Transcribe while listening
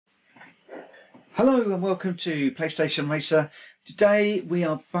Hello and welcome to PlayStation Racer. Today we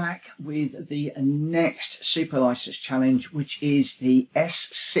are back with the next super license challenge, which is the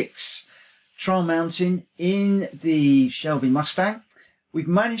S-6 trial mounting in the Shelby Mustang. We've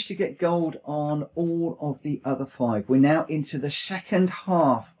managed to get gold on all of the other 5. We're now into the second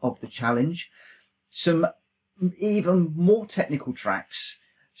half of the challenge. Some even more technical tracks,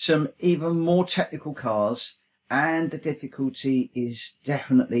 some even more technical cars, and the difficulty is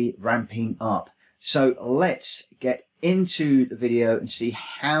definitely ramping up. So let's get into the video and see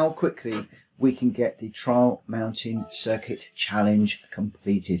how quickly we can get the trial mounting circuit challenge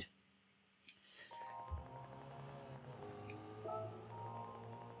completed.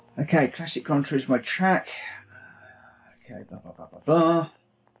 Okay, classic Gran Turismo track. Okay, blah, blah, blah, blah, blah.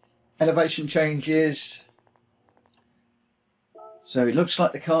 Elevation changes. So it looks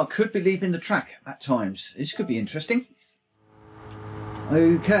like the car could be leaving the track at times. This could be interesting.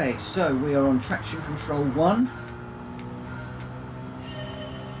 Okay, so we are on traction control 1.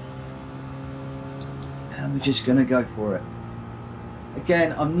 And we're just going to go for it.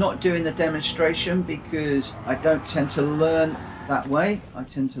 Again, I'm not doing the demonstration because I don't tend to learn that way. I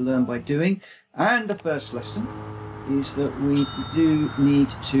tend to learn by doing. And the first lesson is that we do need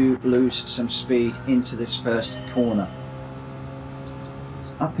to lose some speed into this first corner.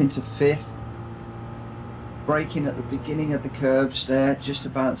 So up into 5th. Braking at the beginning of the curbs there, just to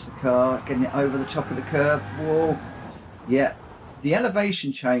balance the car, getting it over the top of the curb. Whoa, yeah, the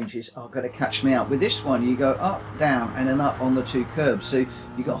elevation changes are going to catch me out. With this one, you go up, down, and then up on the 2 curbs. So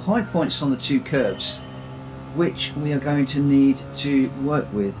you've got high points on the 2 curbs, which we are going to need to work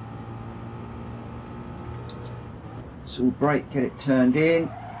with. So we'll brake, get it turned in.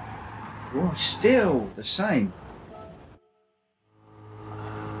 Whoa, still the same.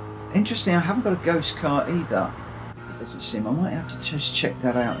 Interesting, I haven't got a ghost car either. It doesn't seem. I might have to just check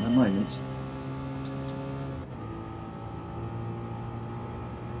that out in a moment.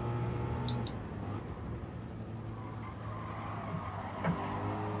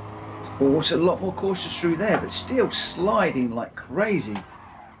 Oh, it's a lot more cautious through there, but still sliding like crazy.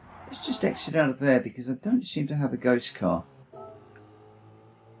 Let's just exit out of there because I don't seem to have a ghost car.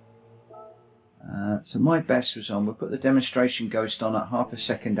 So my best was on. We'll put the demonstration ghost on at half a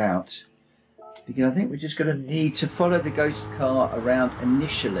second out because I think we're just going to need to follow the ghost car around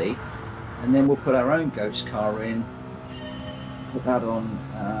initially, and then we'll put our own ghost car in, put that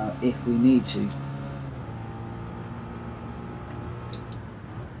on if we need to.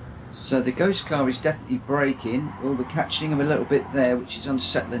 So the ghost car is definitely braking. Oh, we're catching him a little bit there, which is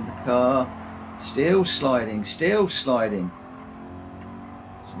unsettling the car. Still sliding, still sliding.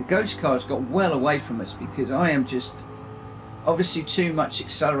 So the ghost car's got well away from us because I am just obviously too much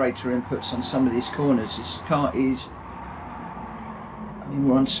accelerator inputs on some of these corners. This car is, I mean,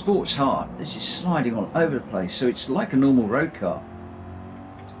 we're on sports hard. This is sliding all over the place, so it's like a normal road car,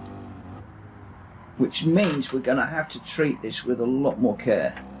 which means we're going to have to treat this with a lot more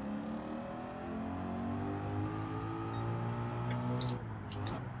care.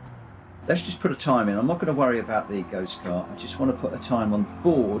 Let's just put a time in. I'm not going to worry about the ghost car. I just want to put a time on the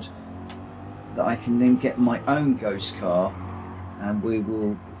board that I can then get my own ghost car, and we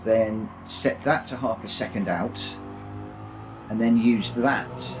will then set that to half a second out and then use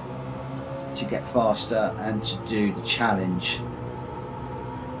that to get faster and to do the challenge,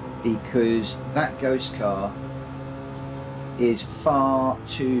 because that ghost car is far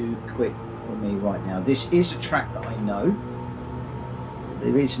too quick for me right now. This is a track that I know.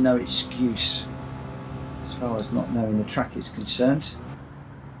 There is no excuse as far as not knowing the track is concerned.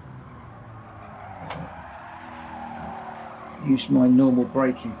 Used my normal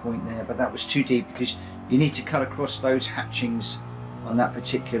braking point there, but that was too deep because you need to cut across those hatchings on that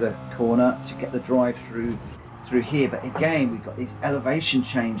particular corner to get the drive through here. But again, we've got these elevation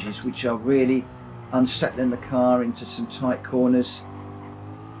changes which are really unsettling the car into some tight corners.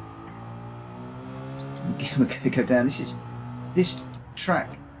 Again, we're going to go down. This track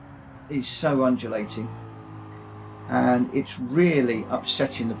is so undulating, and it's really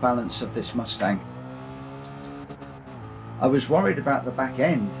upsetting the balance of this Mustang. I was worried about the back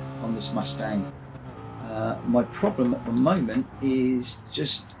end on this Mustang. My problem at the moment is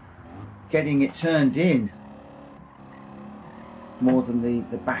just getting it turned in more than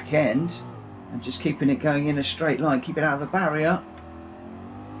the back end, and just keeping it going in a straight line, keep it out of the barrier,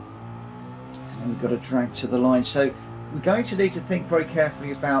 and then we've got to drag to the line. So we're going to need to think very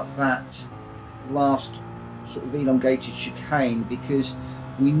carefully about that last sort of elongated chicane, because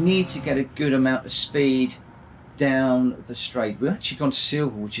we need to get a good amount of speed down the straight. We've actually gone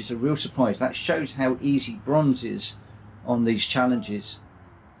silver, which is a real surprise. That shows how easy bronze is on these challenges.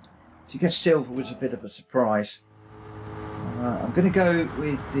 To get silver was a bit of a surprise. I'm going to go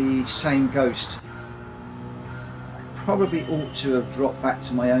with the same Ghost. I probably ought to have dropped back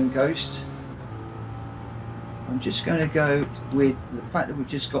to my own Ghost. I'm just going to go with the fact that we've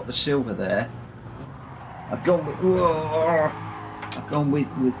just got the silver there. I've gone with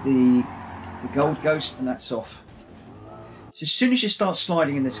the gold Ghost, and that's off. So as soon as you start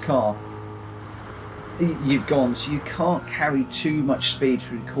sliding in this car, you've gone. So you can't carry too much speed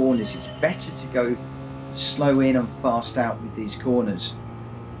through the corners. It's better to go slow in and fast out with these corners.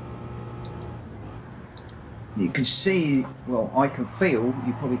 You can see, well, I can feel,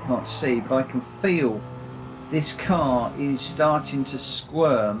 you probably can't see, but I can feel this car is starting to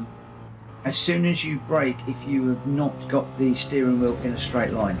squirm as soon as you brake if you have not got the steering wheel in a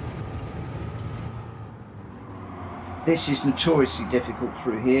straight line. This is notoriously difficult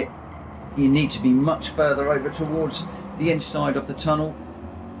through here. You need to be much further over towards the inside of the tunnel.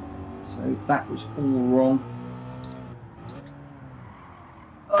 So that was all wrong.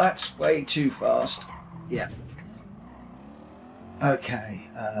 That's way too fast. Yeah. Okay.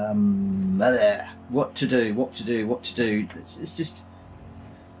 What to do?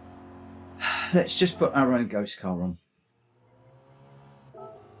 Let's just put our own Ghost car on.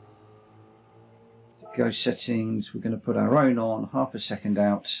 So Ghost settings. We're going to put our own on. Half a second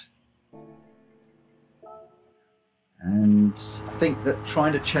out. And I think that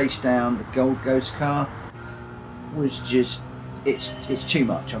trying to chase down the gold Ghost car was just, it's too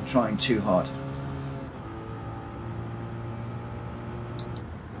much. I'm trying too hard.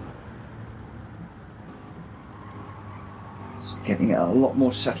 It's getting a lot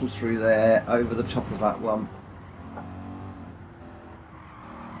more settled through there, over the top of that one.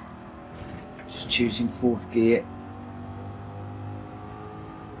 Just choosing 4th gear.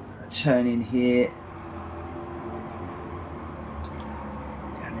 A turn in here.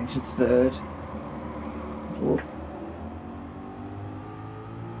 To 3rd. Oh.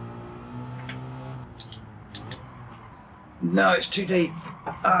 No, it's too deep.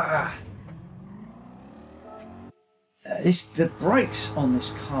 The brakes on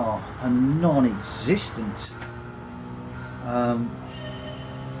this car are non-existent.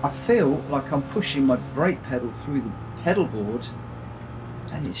 I feel like I'm pushing my brake pedal through the pedal board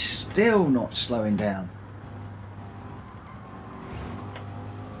and it's still not slowing down.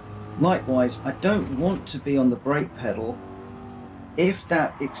 Likewise, I don't want to be on the brake pedal if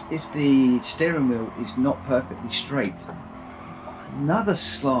the steering wheel is not perfectly straight. Another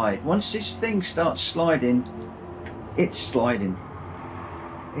slide. Once this thing starts sliding, it's sliding.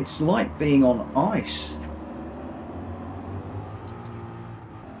 It's like being on ice.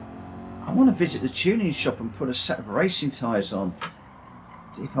 I want to visit the tuning shop and put a set of racing tyres on.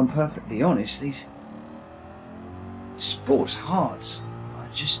 If I'm perfectly honest, these sports hards are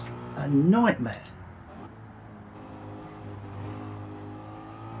just a nightmare.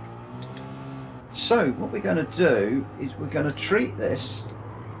 So what we're going to do is we're going to treat this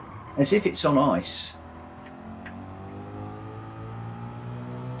as if it's on ice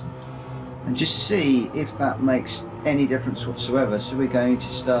and just see if that makes any difference whatsoever. So we're going to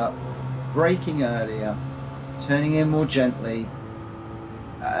start braking earlier, turning in more gently,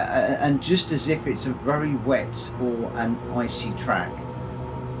 and just as if it's a very wet or an icy track.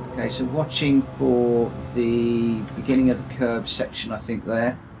 Okay, so watching for the beginning of the curb section, I think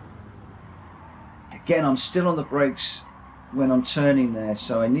there. Again, I'm still on the brakes when I'm turning there,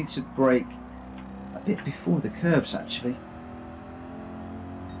 so I need to brake a bit before the curbs actually.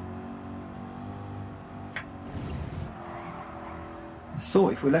 I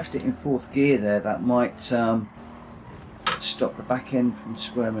thought if we left it in 4th gear there, that might stop the back end from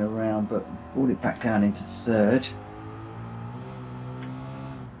squirming around, but brought it back down into 3rd.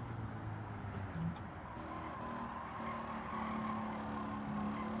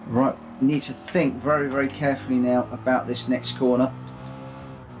 Right, we need to think very, very carefully now about this next corner.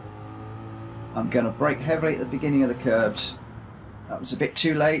 I'm going to brake heavily at the beginning of the curbs. That was a bit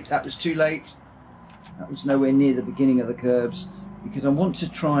too late. That was too late. That was nowhere near the beginning of the curbs, because I want to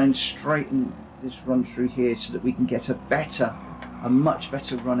try and straighten this run through here so that we can get a much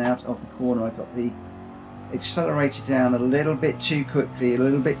better run out of the corner. I got the accelerator down a little bit too quickly, a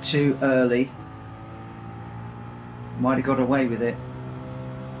little bit too early. Might have got away with it.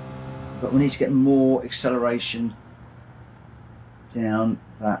 But we need to get more acceleration down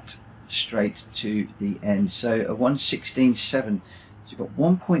that straight to the end. So a 1:16.7. So you've got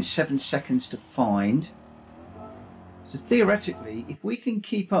 1.7 seconds to find. So theoretically, if we can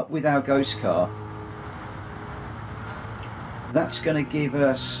keep up with our Ghost car, that's going to give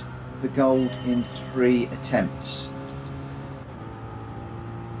us the gold in 3 attempts.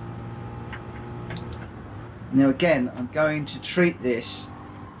 Now again, I'm going to treat this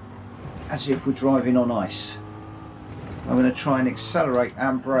as if we're driving on ice. I'm going to try and accelerate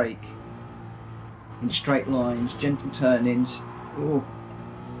and brake in straight lines, gentle turn-ins. Ooh.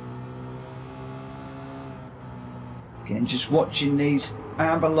 Again, just watching these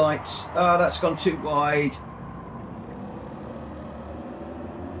amber lights. Oh, that's gone too wide.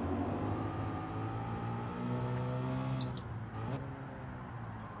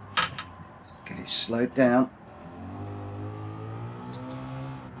 Let's get it slowed down.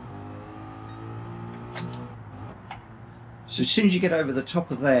 So as soon as you get over the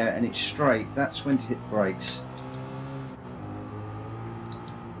top of there and it's straight, that's when to hit brakes.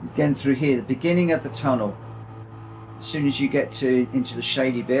 Again through here, the beginning of the tunnel. As soon as you get into the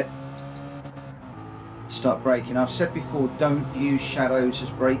shady bit, start braking. I've said before, don't use shadows as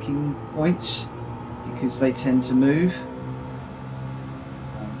braking points because they tend to move.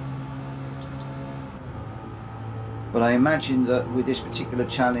 But I imagine that with this particular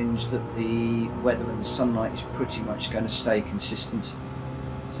challenge that the weather and the sunlight is pretty much going to stay consistent.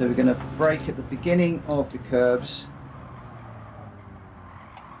 So we're going to brake at the beginning of the curbs.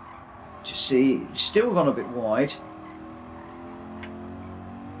 Just see, it's still gone a bit wide.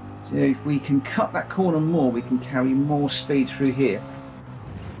 So if we can cut that corner more, we can carry more speed through here.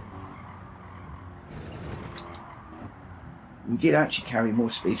 We did actually carry more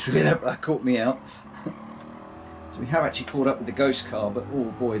speed through there, but that caught me out. So we have actually caught up with the ghost car, but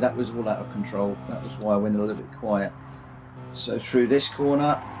oh boy, that was all out of control. That was why I went a little bit quiet. So through this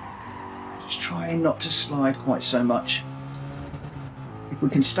corner, just trying not to slide quite so much. If we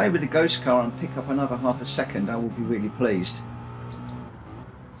can stay with the ghost car and pick up another half a second, I will be really pleased.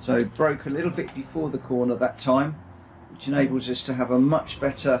 So broke a little bit before the corner that time, which enables us to have a much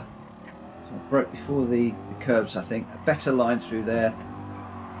better, so I broke before the curbs I think, a better line through there,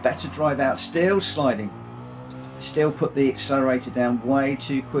 better drive out, still sliding. Still put the accelerator down way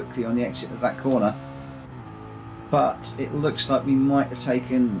too quickly on the exit of that corner, but it looks like we might have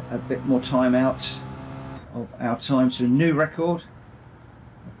taken a bit more time out of our time. So a new record,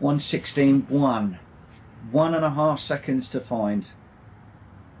 1:16.1, 1.5 seconds to find.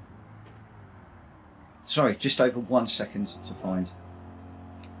 Sorry, just over 1 second to find.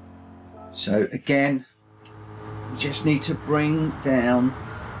 So again, we just need to bring down,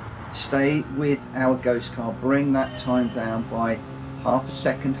 stay with our ghost car, bring that time down by half a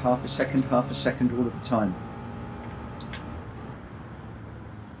second, half a second, half a second all of the time.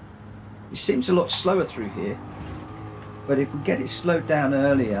 It seems a lot slower through here, but if we get it slowed down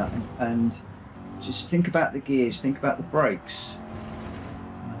earlier and just think about the gears, think about the brakes,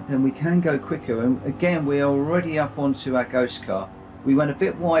 then we can go quicker. And again, we're already up onto our ghost car. We went a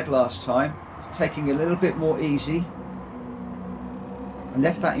bit wide last time, taking a little bit more easy. I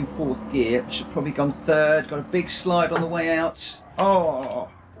left that in 4th gear, should have probably gone 3rd, got a big slide on the way out. Oh,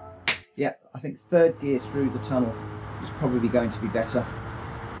 yeah, I think 3rd gear through the tunnel is probably going to be better.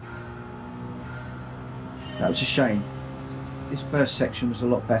 That was a shame. This first section was a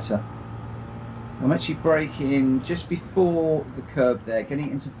lot better. I'm actually braking just before the curb there, getting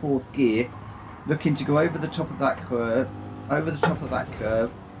into 4th gear, looking to go over the top of that curve,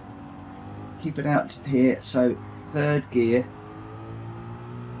 keep it out here, so 3rd gear.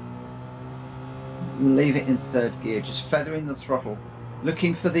 We'll leave it in 3rd gear, just feathering the throttle,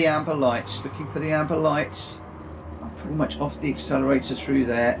 looking for the amber lights, I'm pretty much off the accelerator through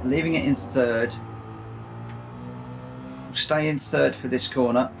there, leaving it in 3rd. We'll stay in 3rd for this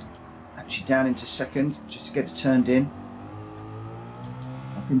corner, actually down into 2nd, just to get it turned in.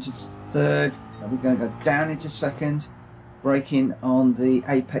 Up into 3rd, now we're going to go down into 2nd, braking on the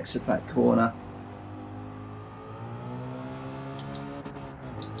apex of that corner.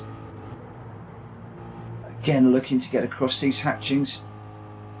 Again, looking to get across these hatchings,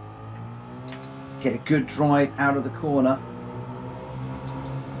 get a good drive out of the corner.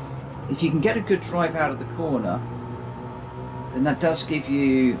 If you can get a good drive out of the corner, then that does give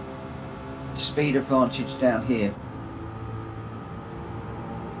you speed advantage down here.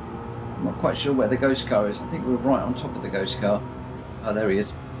 I'm not quite sure where the ghost car is. I think we're right on top of the ghost car. Oh, there he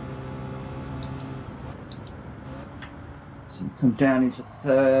is. So you come down into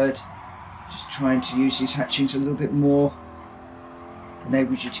 3rd. Just trying to use these hatchings a little bit more.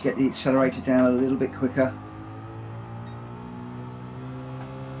 Enables you to get the accelerator down a little bit quicker.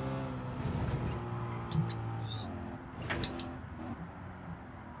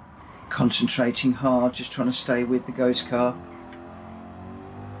 Concentrating hard, just trying to stay with the ghost car.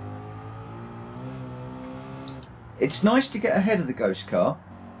 It's nice to get ahead of the ghost car,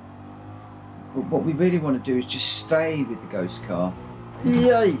 but what we really want to do is just stay with the ghost car.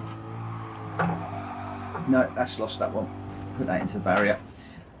 Yay! No, that's lost that one. Put that into the barrier.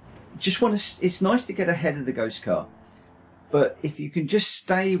 Just want to. It's nice to get ahead of the ghost car, but if you can just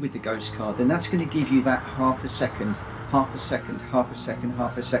stay with the ghost car, then that's going to give you that half a second, half a second, half a second,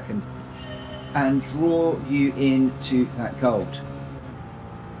 half a second, and draw you into that gold.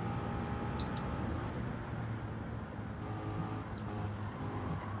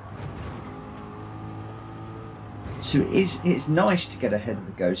 So it's nice to get ahead of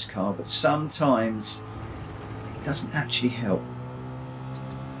the ghost car, but sometimes it doesn't actually help.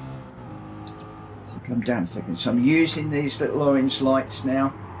 So come down a second. So I'm using these little orange lights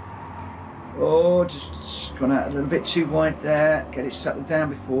now. Oh, just gone out a little bit too wide there. Get it settled down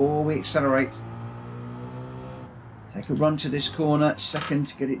before we accelerate. Take a run to this corner, second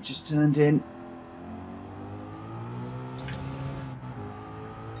to get it just turned in.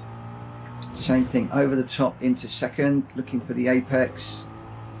 Same thing over the top into second, looking for the apex.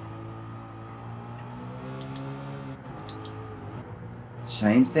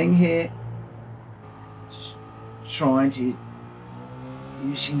 Same thing here. Just trying to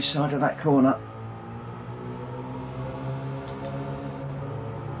use the inside of that corner.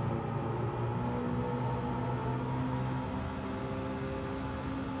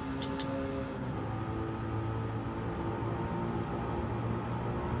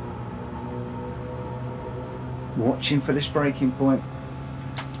 Watching for this braking point.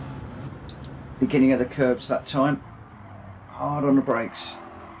 Beginning of the curbs that time. Hard on the brakes.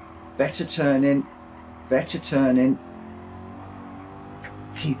 Better turning. Better turning.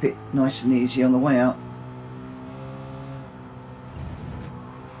 Keep it nice and easy on the way out.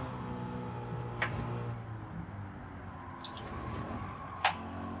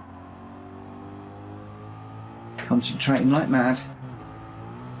 Concentrating like mad.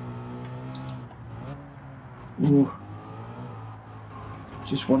 Ooh.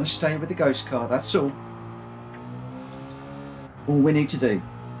 Just want to stay with the ghost car, that's all. All we need to do.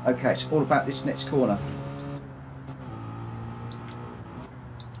 Okay, it's all about this next corner.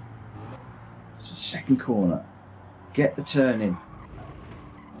 So second corner. Get the turn in.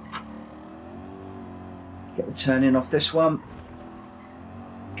 Get the turn in off this one.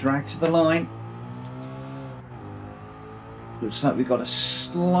 Drag to the line. Looks like we've got a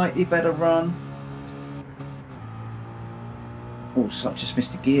slightly better run. Oh, so I just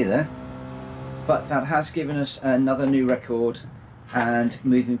missed a gear there. But that has given us another new record, and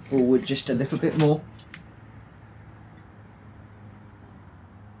moving forward just a little bit more.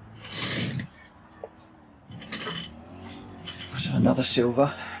 So another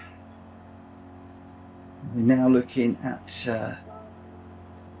silver. We're now looking at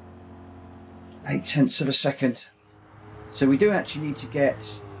 0.8 of a second. So we do actually need to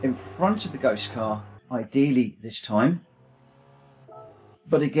get in front of the ghost car, ideally this time.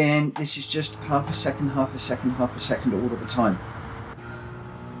 But again, this is just half a second, half a second, half a second all of the time.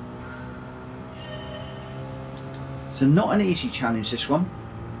 So not an easy challenge, this one.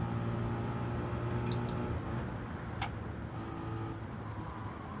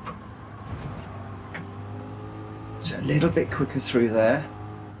 So a little bit quicker through there.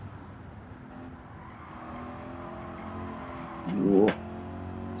 Whoa.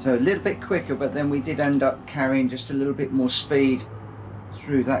 So a little bit quicker, but then we did end up carrying just a little bit more speed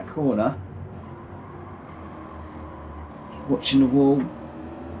through that corner. Just watching the wall.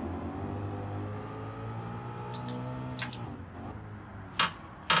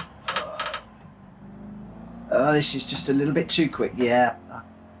 This is just a little bit too quick. Yeah, I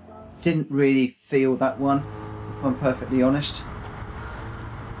didn't really feel that one, if I'm perfectly honest.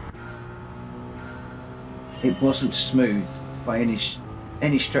 It wasn't smooth by any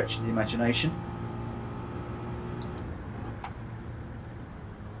stretch of the imagination.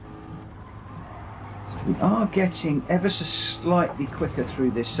 We are getting ever so slightly quicker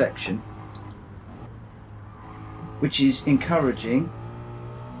through this section, which is encouraging.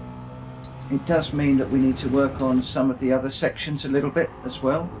 It does mean that we need to work on some of the other sections a little bit as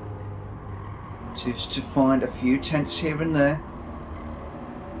well, just to find a few tenths here and there.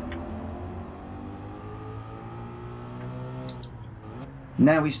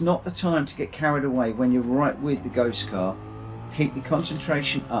 Now is not the time to get carried away when you're right with the ghost car. Keep your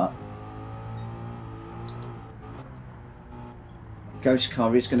concentration up. Ghost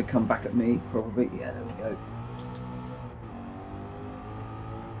car is going to come back at me, probably. Yeah, there we go.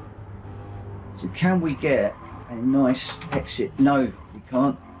 So can we get a nice exit? No, we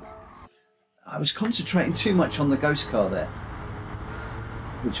can't. I was concentrating too much on the ghost car there,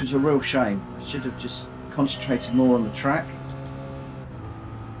 which was a real shame. I should have just concentrated more on the track.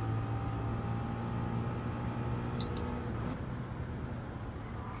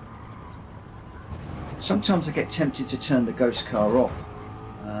 Sometimes I get tempted to turn the ghost car off.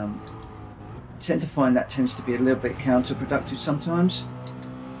 I tend to find that tends to be a little bit counterproductive sometimes.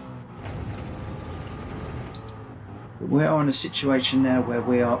 But we are in a situation now where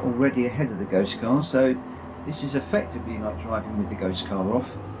we are already ahead of the ghost car, so this is effectively like driving with the ghost car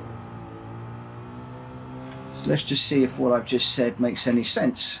off. So let's just see if what I've just said makes any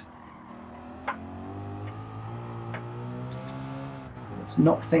sense. Let's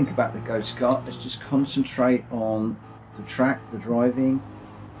not think about the ghost car, let's just concentrate on the track, the driving,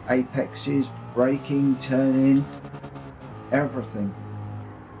 apexes, braking, turning, everything.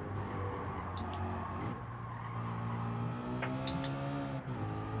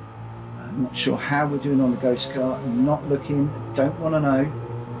 I'm not sure how we're doing on the ghost car. I'm not looking, don't want to know.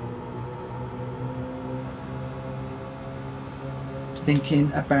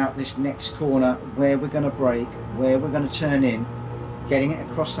 Thinking about this next corner, where we're going to brake, where we're going to turn in, getting it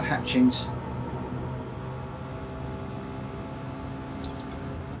across the hatchings.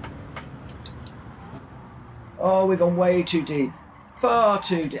 Oh, we've gone way too deep. Far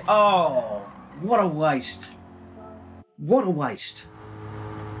too deep. Oh, what a waste. What a waste.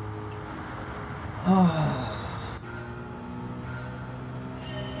 Oh.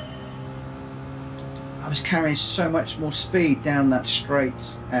 I was carrying so much more speed down that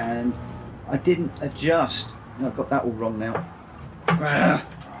straight and I didn't adjust. I've got that all wrong now. I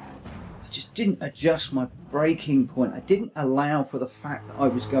just didn't adjust my braking point. I didn't allow for the fact that I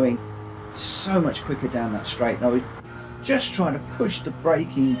was going so much quicker down that straight, and I was just trying to push the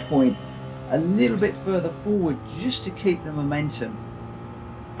braking point a little bit further forward just to keep the momentum,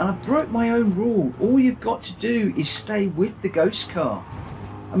 and I broke my own rule. All you've got to do is stay with the ghost car.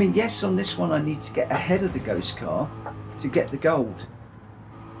 I mean, yes, on this one I need to get ahead of the ghost car to get the gold,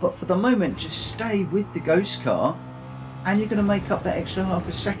 but for the moment just stay with the ghost car and you're going to make up that extra half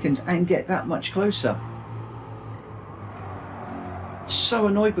a second and get that much closer. So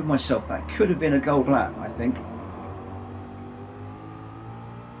annoyed with myself. That could have been a gold lap, I think.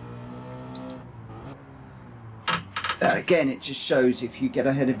 Again, it just shows if you get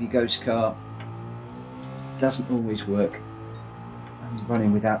ahead of your ghost car, it doesn't always work. I'm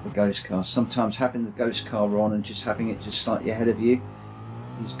running without the ghost car. Sometimes having the ghost car on and just having it just slightly ahead of you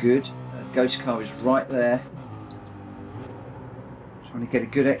is good. The ghost car is right there. Trying to get a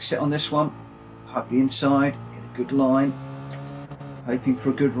good exit on this one. Hug the inside, get a good line. Hoping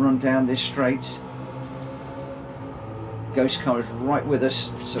for a good run down this straight. Ghost car is right with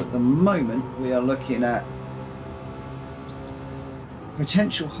us, so at the moment we are looking at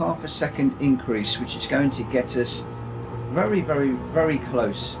potential half a second increase, which is going to get us very, very, very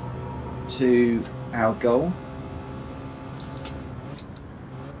close to our goal.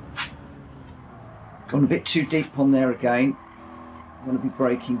 Gone a bit too deep on there again. I'm going to be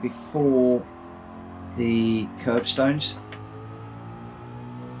braking before the curbstones.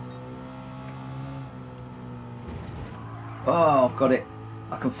 Oh, I've got it.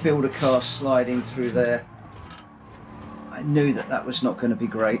 I can feel the car sliding through there. I knew that that was not going to be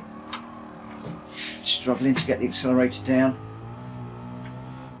great. Struggling to get the accelerator down.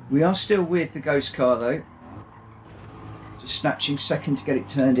 We are still with the ghost car though. Just snatching second to get it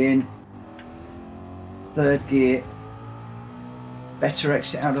turned in. Third gear. Better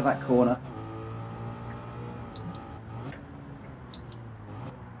exit out of that corner.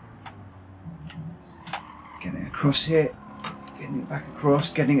 Getting across here. Getting it back across,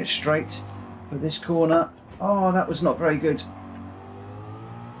 getting it straight for this corner. Oh, that was not very good.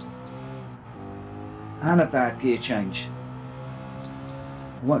 And a bad gear change.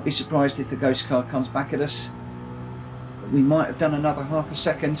 I won't be surprised if the ghost car comes back at us. But we might have done another half a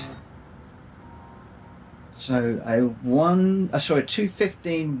second. So a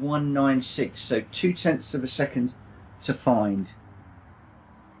 2:15.196. So 0.2 of a second to find.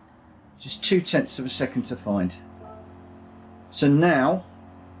 Just 0.2 of a second to find. So now,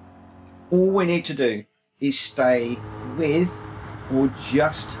 all we need to do is stay with or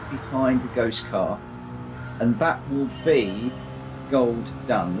just behind the ghost car, and that will be gold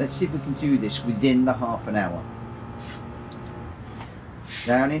done. Let's see if we can do this within the half an hour.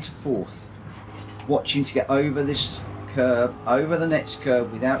 Down into fourth, watching to get over this curb, over the next curb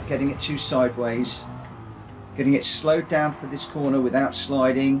without getting it too sideways, getting it slowed down for this corner without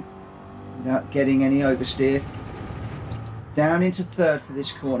sliding, without getting any oversteer. Down into third for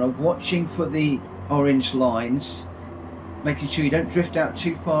this corner, watching for the orange lines, making sure you don't drift out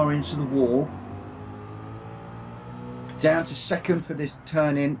too far into the wall. Down to second for this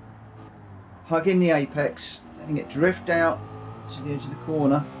turn in, hugging the apex, letting it drift out to the edge of the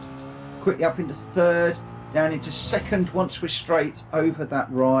corner. Quickly up into third, down into second once we're straight over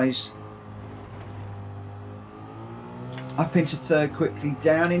that rise. Up into third quickly,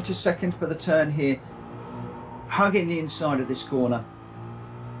 down into second for the turn here. Hugging the inside of this corner.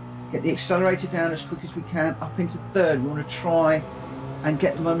 Get the accelerator down as quick as we can. Up into third. We want to try and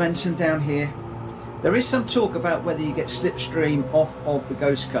get the momentum down here. There is some talk about whether you get slipstream off of the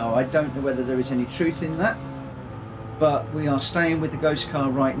ghost car. I don't know whether there is any truth in that. But we are staying with the ghost car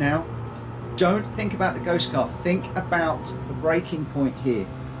right now. Don't think about the ghost car. Think about the braking point here.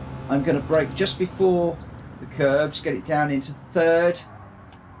 I'm going to brake just before the curbs. Get it down into third.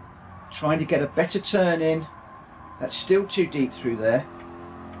 Trying to get a better turn in. That's still too deep through there.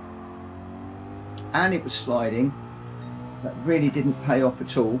 And it was sliding. So that really didn't pay off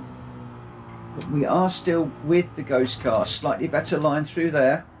at all. But we are still with the ghost car. Slightly better line through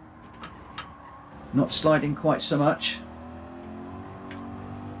there. Not sliding quite so much.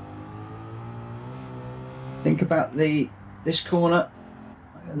 Think about this corner.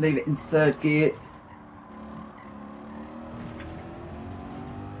 I'm going to leave it in third gear.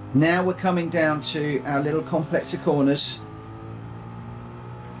 Now we're coming down to our little complexer corners.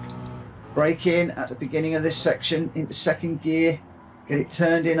 Brake in at the beginning of this section into second gear. Get it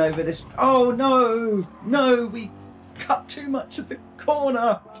turned in over this. Oh no! No, we cut too much of the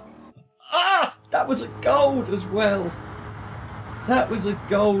corner. Ah! That was a gold as well. That was a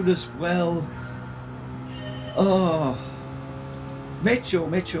gold as well. Oh. Mitchell,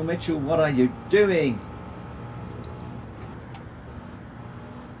 Mitchell, Mitchell, what are you doing?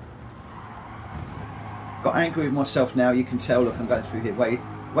 Got angry with myself now, you can tell. Look, I'm going through here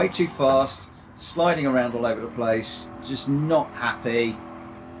way too fast, sliding around all over the place, just not happy,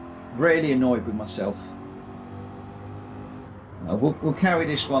 really annoyed with myself. We'll carry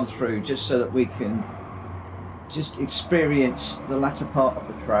this one through just so that we can just experience the latter part of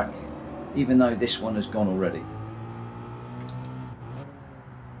the track, even though this one has gone already.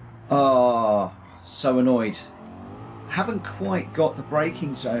 Ah, so annoyed. Haven't quite got the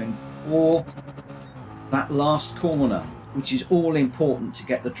braking zone for that last corner, which is all important to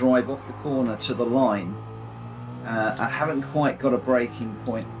get the drive off the corner to the line. I haven't quite got a braking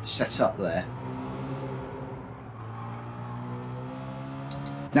point set up there.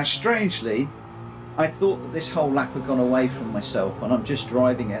 Now strangely, I thought that this whole lap had gone away from myself and I'm just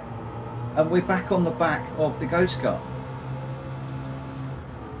driving it, and we're back on the back of the ghost car.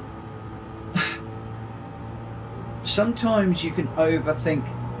 Sometimes you can overthink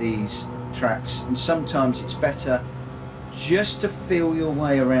these tracks, and sometimes it's better just to feel your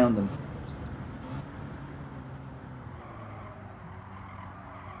way around them.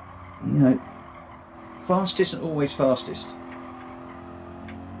 You know, fast isn't always fastest.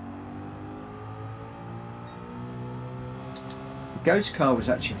 The ghost car was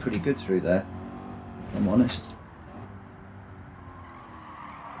actually pretty good through there, if I'm honest.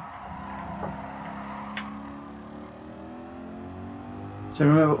 So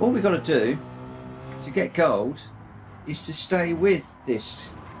remember, all we've got to do to get gold is to stay with this.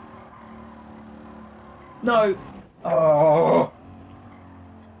 No! Oh!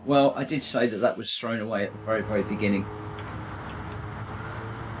 Well, I did say that that was thrown away at the very, very beginning.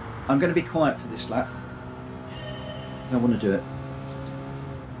 I'm going to be quiet for this lap, because I want to do it.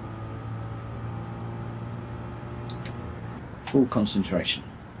 Full concentration.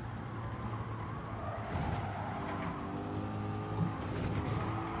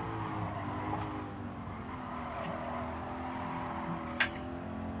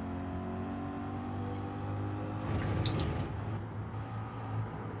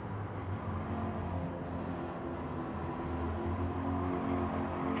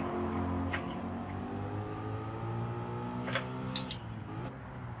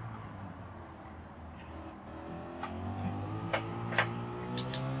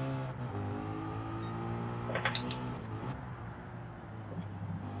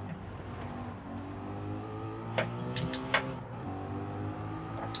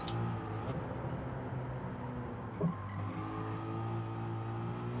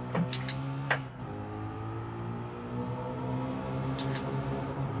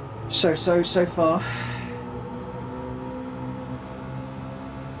 So far.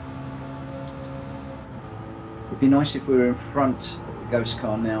 It'd be nice if we were in front of the ghost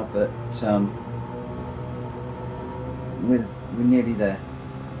car now, but we're nearly there.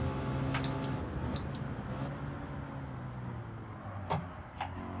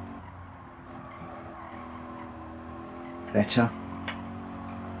 Better.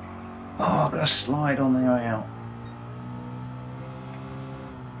 Oh, I've got to slide on the way out.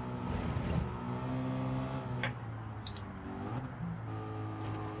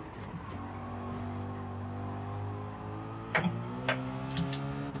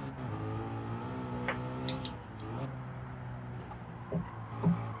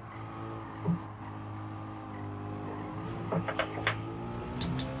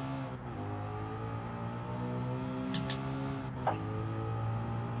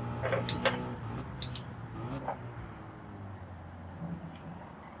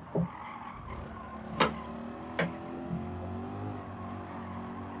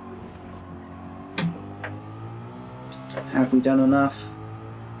 Have we done enough?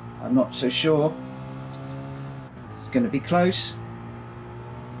 I'm not so sure. It's going to be close.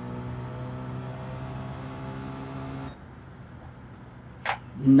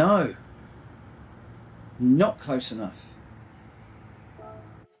 No, not close enough.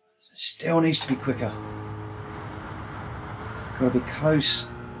 Still needs to be quicker. Got to be close,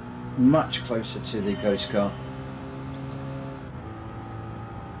 much closer to the ghost car.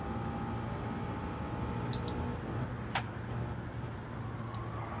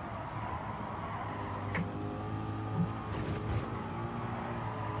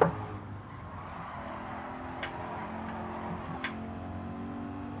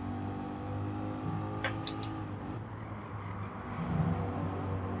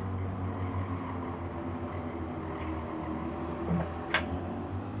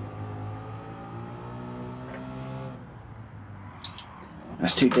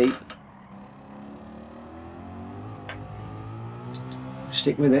 That's too deep.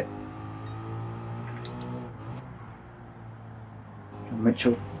 Stick with it. Come on,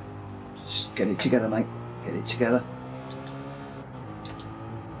 Mitchell. Just get it together, mate. Get it together.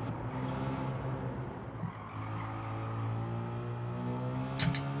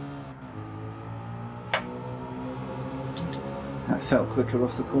 That felt quicker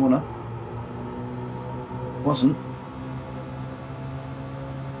off the corner. Wasn't.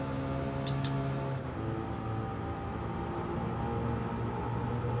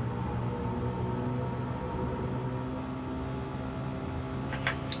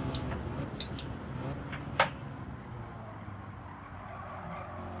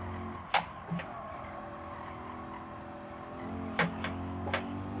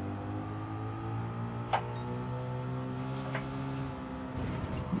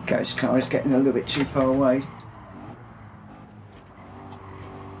 Ghost car is getting a little bit too far away.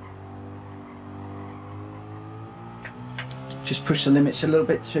 Just push the limits a little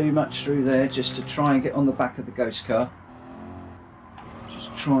bit too much through there just to try and get on the back of the ghost car.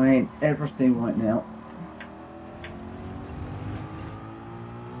 Just trying everything right now.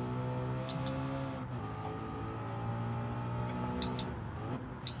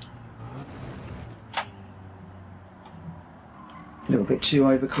 A little bit too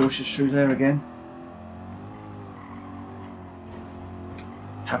overcautious through there again.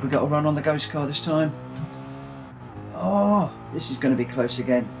 Have we got a run on the ghost car this time? Oh, this is going to be close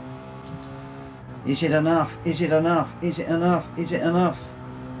again. Is it enough? Is it enough? Is it enough? Is it enough?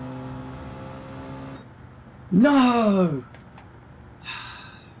 No!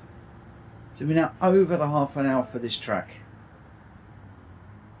 So we're now over the half an hour for this track.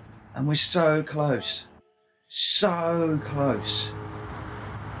 And we're so close. So close.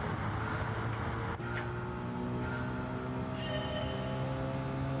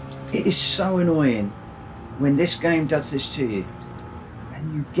 It is so annoying when this game does this to you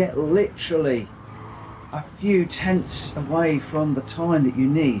and you get literally a few tenths away from the time that you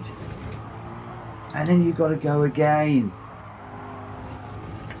need, and then you've got to go again.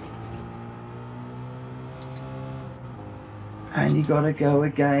 And you got to go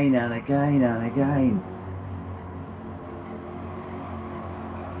again and again and again.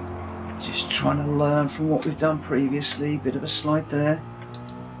 Just trying to learn from what we've done previously. Bit of a slide there.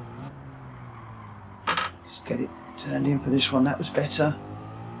 Just get it turned in for this one. That was better.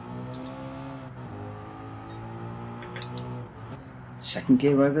 Second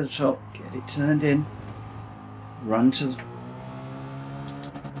gear over the top. Get it turned in. Run to the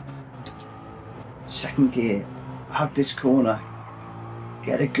second gear. Hug this corner.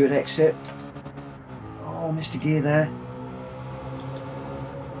 Get a good exit. Oh, missed a gear there.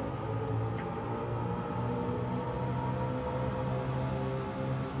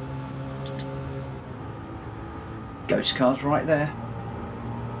 Ghost car's right there.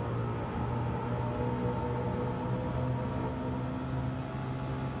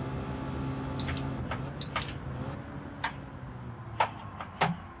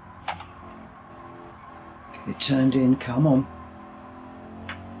 Get it turned in, come on.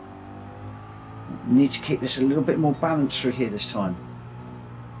 We need to keep this a little bit more balanced through here this time.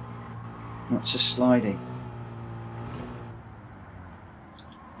 Not so sliding.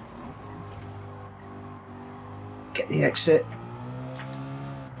 Get the exit.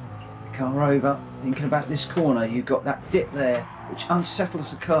 Get the car over. Thinking about this corner, you've got that dip there, which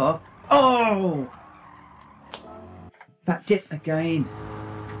unsettles the car. Oh! That dip again.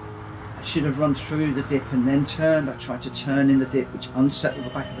 I should have run through the dip and then turned. I tried to turn in the dip, which unsettled the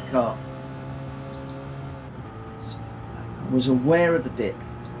back of the car. So I was aware of the dip,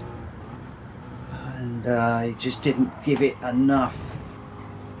 and I just didn't give it enough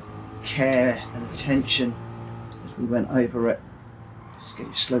care and attention as we went over it. Just get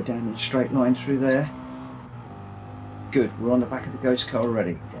it slowed down in a straight line through there. Good, we're on the back of the ghost car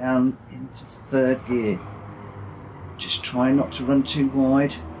already. Down into third gear. Just try not to run too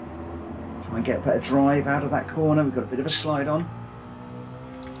wide. Try and get a better drive out of that corner. We've got a bit of a slide on.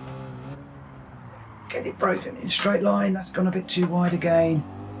 Get it broken in a straight line. That's gone a bit too wide again.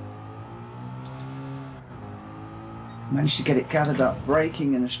 Managed to get it gathered up,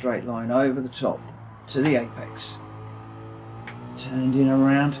 braking in a straight line over the top to the apex. Turned in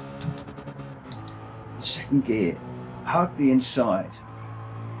around. Second gear. Hug the inside.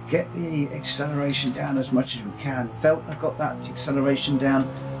 Get the acceleration down as much as we can. Felt I got that acceleration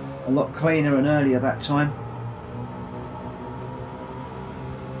down a lot cleaner and earlier that time.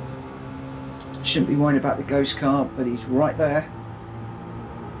 Shouldn't be worrying about the ghost car, but he's right there.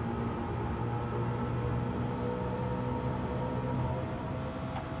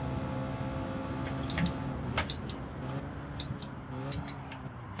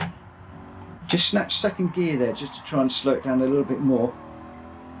 Just snatched second gear there just to try and slow it down a little bit more.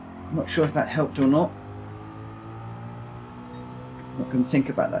 I'm not sure if that helped or not. Not going to think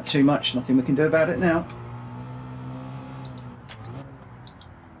about that too much. Nothing we can do about it now.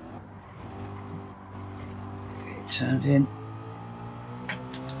 Get it turned in.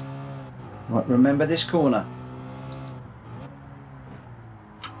 Right, remember this corner.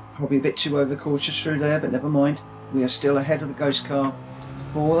 Probably a bit too overcautious through there, but never mind. We are still ahead of the ghost car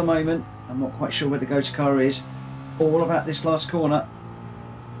for the moment. I'm not quite sure where the ghost car is. All about this last corner.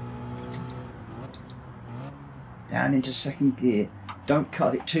 Down into second gear. Don't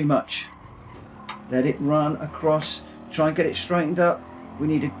cut it too much. Let it run across. Try and get it straightened up. We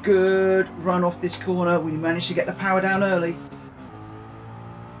need a good run off this corner. We managed to get the power down early.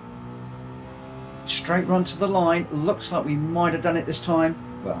 Straight run to the line. Looks like we might have done it this time.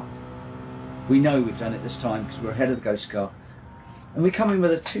 Well, we know we've done it this time because we're ahead of the ghost car. And we come in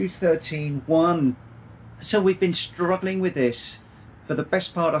with a 2:13.1. So we've been struggling with this for the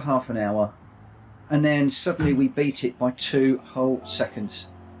best part of half an hour. And then suddenly we beat it by 2 whole seconds.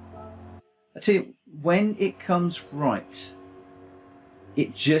 I tell you, when it comes right,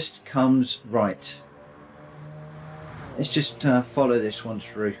 it just comes right. Let's just follow this one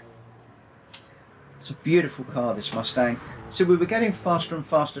through. It's a beautiful car, this Mustang. So we were getting faster and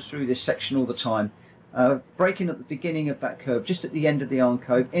faster through this section all the time. Braking at the beginning of that curve, just at the end of the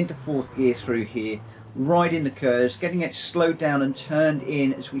alcove, into fourth gear through here, right in the curves, getting it slowed down and turned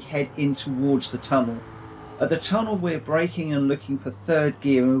in as we head in towards the tunnel. At the tunnel we're braking and looking for third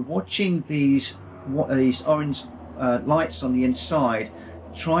gear, and we're watching these orange lights on the inside,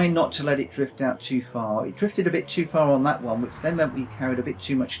 trying not to let it drift out too far. It drifted a bit too far on that one, which then meant we carried a bit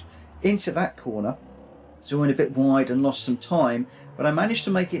too much into that corner. So we went a bit wide and lost some time, but I managed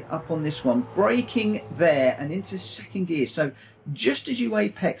to make it up on this one, braking there and into second gear. So just as you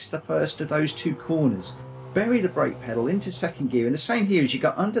apex the first of those two corners, bury the brake pedal into second gear, and the same here as you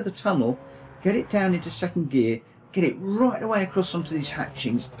go under the tunnel, get it down into second gear, get it right away across onto these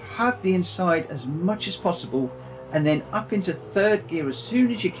hatchings, hug the inside as much as possible, and then up into third gear as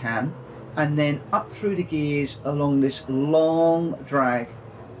soon as you can, and then up through the gears along this long drag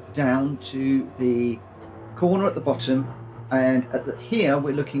down to the corner at the bottom. And here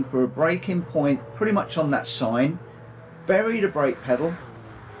we're looking for a braking point pretty much on that sign. Bury the brake pedal,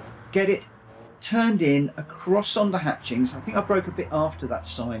 get it turned in across on the hatchings. I think I broke a bit after that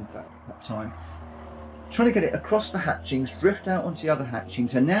sign that time. Trying to get it across the hatchings, drift out onto the other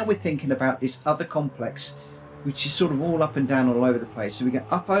hatchings, and now we're thinking about this other complex, which is sort of all up and down all over the place. So we get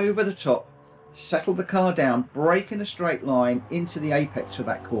up over the top, settle the car down, brake in a straight line into the apex of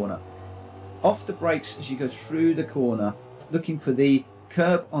that corner. Off the brakes as you go through the corner, looking for the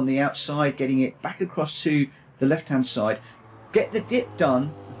curb on the outside, getting it back across to the left hand side. Get the dip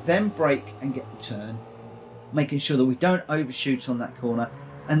done, then brake and get the turn, making sure that we don't overshoot on that corner.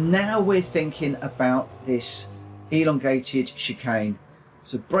 And now we're thinking about this elongated chicane.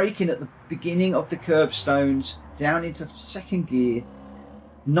 So braking at the beginning of the curbstones, down into second gear,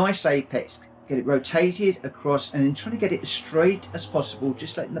 nice apex, get it rotated across, and then trying to get it as straight as possible,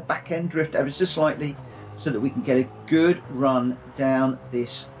 just letting the back end drift ever so slightly so that we can get a good run down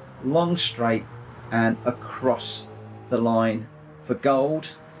this long straight and across the line for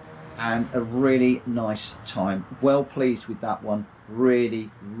gold and a really nice time. Well pleased with that one. Really,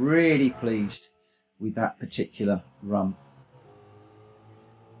 really pleased with that particular run.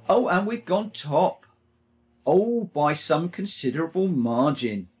 Oh, and we've gone top. Oh, by some considerable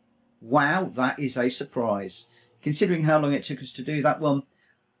margin. Wow, that is a surprise. Considering how long it took us to do that one,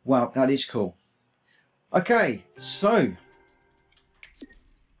 wow, that is cool. Okay, so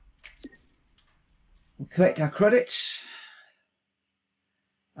we'll collect our credits.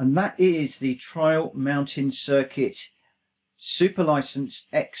 And that is the Trial Mountain Circuit Super License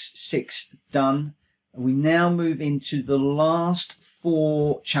X6 done. And we now move into the last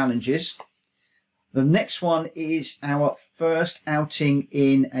 4 challenges. The next one is our first outing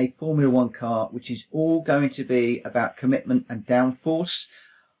in a Formula 1 car, which is all going to be about commitment and downforce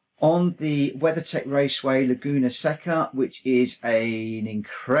on the WeatherTech Raceway Laguna Seca, which is an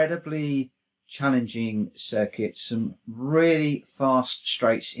incredibly challenging circuit. Some really fast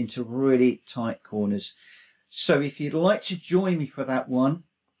straights into really tight corners. So if you'd like to join me for that one,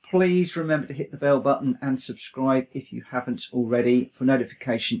 please remember to hit the bell button and subscribe if you haven't already for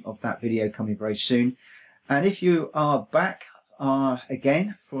notification of that video coming very soon. And if you are back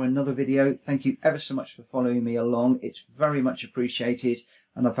again for another video, thank you ever so much for following me along. It's very much appreciated,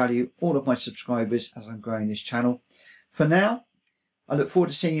 and I value all of my subscribers as I'm growing this channel. For now, I look forward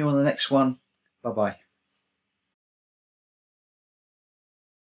to seeing you on the next one. Bye-bye.